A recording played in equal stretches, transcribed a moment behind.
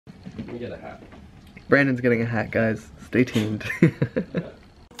me get a hat. Brandon's getting a hat, guys. Stay tuned.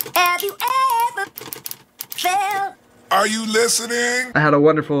 Have you ever felt? Are you listening? I had a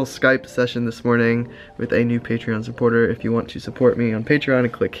wonderful Skype session this morning with a new Patreon supporter. If you want to support me on Patreon,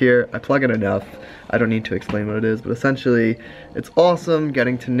 click here. I plug it enough. I don't need to explain what it is, but essentially, it's awesome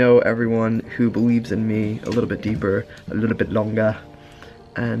getting to know everyone who believes in me a little bit deeper, a little bit longer.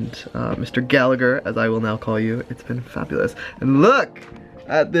 And Mr. Gallagher, as I will now call you, it's been fabulous. And look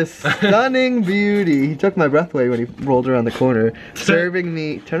at this stunning beauty. He took my breath away when he rolled around the corner, serving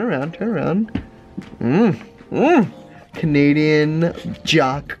me, turn around. Canadian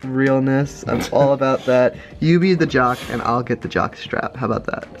jock realness. I'm all about that. You be the jock and I'll get the jock strap. How about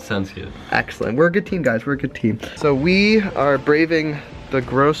that? Sounds good. Excellent. We're a good team, guys. We're a good team. So we are braving the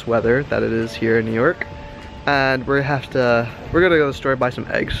gross weather that it is here in New York. And we're gonna go to the store and buy some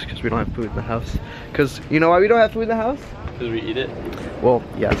eggs because we don't have food in the house. Because you know why we don't have food in the house? Because we eat it? Well,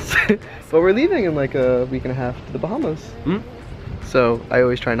 yes. But we're leaving in like a week and a half to the Bahamas. Hmm? So I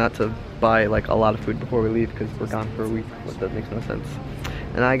always try not to buy like a lot of food before we leave because we're gone for a week. That makes no sense.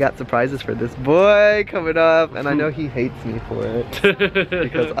 And I got surprises for this boy coming up, and I know he hates me for it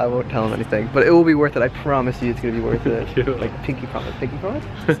because I won't tell him anything. But it will be worth it. I promise you, it's gonna be worth it. Like pinky promise. Pinky promise.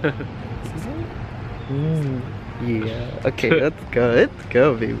 Yeah. Okay, let's go. Let's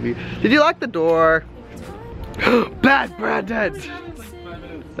go, baby. Did you lock the door? Bad Brandon.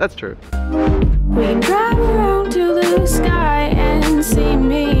 That's true. We can drive around to the sky and see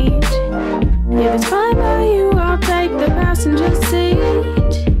me. If it's fine by you, I'll take the passenger seat.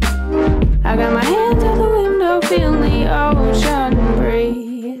 I got my hands out the window, feeling the ocean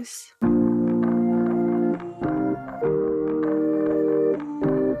breeze.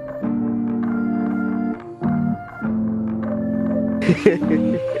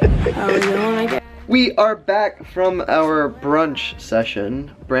 Are we gonna get? We are back from our brunch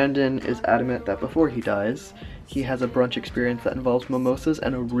session. Brandon is adamant that before he dies, he has a brunch experience that involves mimosas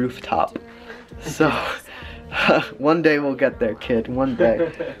and a rooftop. So, one day we'll get there, kid, one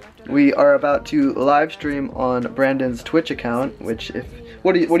day. We are about to live stream on Brandon's Twitch account, which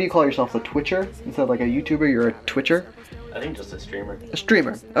what do you call yourself, a Twitcher? Instead of like a YouTuber, you're a Twitcher? I think just a streamer. A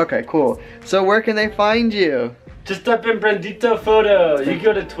streamer, okay, cool. So where can they find you? Just type in Brandito Photo. You can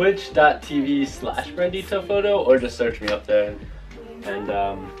go to twitch.tv/BranditoPhoto or just search me up there. And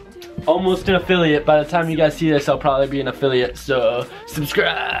almost an affiliate. By the time you guys see this, I'll probably be an affiliate, so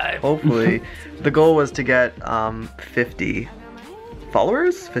subscribe. Hopefully. The goal was to get 50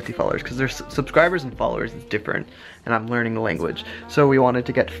 followers? 50 followers, because there's subscribers and followers is different, and I'm learning the language. So we wanted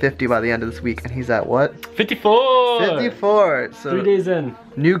to get 50 by the end of this week, and he's at what? 54! 54! So 3 days in.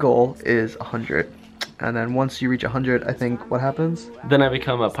 New goal is 100. And then once you reach 100, I think, what happens? Then I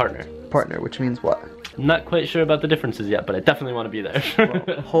become a partner. Partner, which means what? I'm not quite sure about the differences yet, but I definitely want to be there.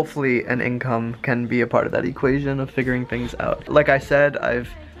 Well, hopefully an income can be a part of that equation of figuring things out. Like I said, I've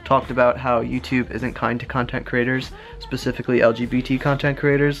talked about how YouTube isn't kind to content creators, specifically LGBT content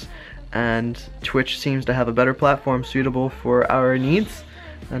creators, and Twitch seems to have a better platform suitable for our needs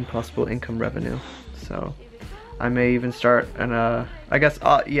and possible income revenue. So I may even start an,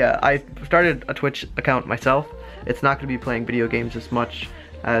 yeah, I started a Twitch account myself. It's not going to be playing video games as much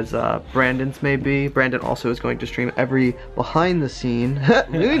as Brandon's may be. Brandon also is going to stream every behind the scene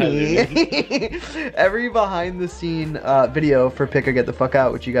every behind the scene video for Pick or Get the Fuck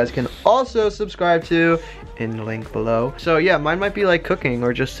Out, which you guys can also subscribe to in the link below. So yeah, mine might be like cooking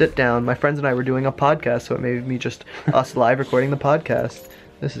or just sit down. My friends and I were doing a podcast, so it made me just us live recording the podcast.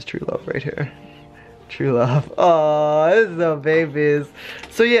 This is true love right here. True love. Oh, this is so babies.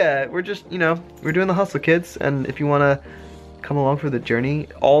 So yeah, we're just, you know, we're doing the hustle, kids. And if you want to come along for the journey,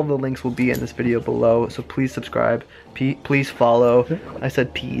 all the links will be in this video below. So please subscribe. Please follow. I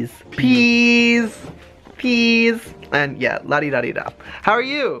said peas. Peas. Peas. And yeah, la-di-da-di-da. How are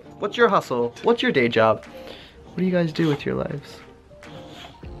you? What's your hustle? What's your day job? What do you guys do with your lives?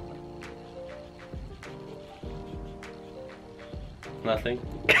 Nothing.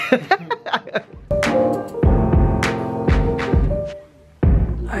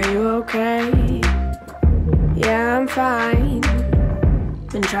 Are you okay? Yeah, I'm fine.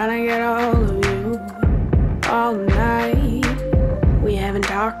 Been trying to get a hold of you all night. We haven't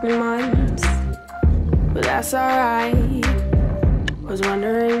talked in months, but that's alright. Was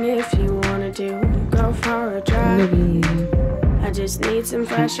wondering if you wanted to go for a drive. I just need some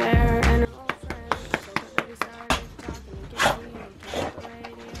fresh air and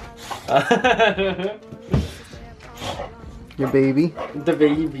Your baby. The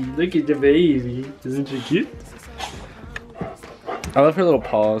baby. Look at the baby. Isn't she cute? I love her little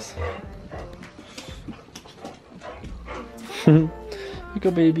paws. You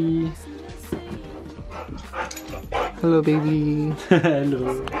Pick a baby. Hello, baby.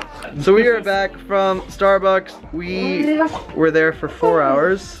 Hello. So we are back from Starbucks. We were there for 4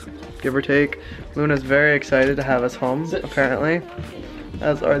 hours, give or take. Luna's very excited to have us home, apparently,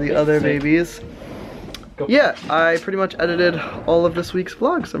 as are the other babies. Yeah, I pretty much edited all of this week's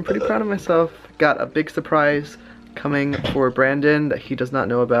vlog, so I'm pretty proud of myself. Got a big surprise coming for Brandon that he does not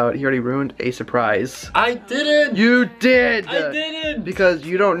know about. He already ruined a surprise. I didn't! You did! I didn't! Because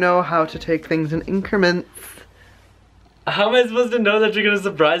you don't know how to take things in increments. How am I supposed to know that you're gonna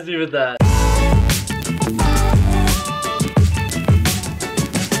surprise me with that?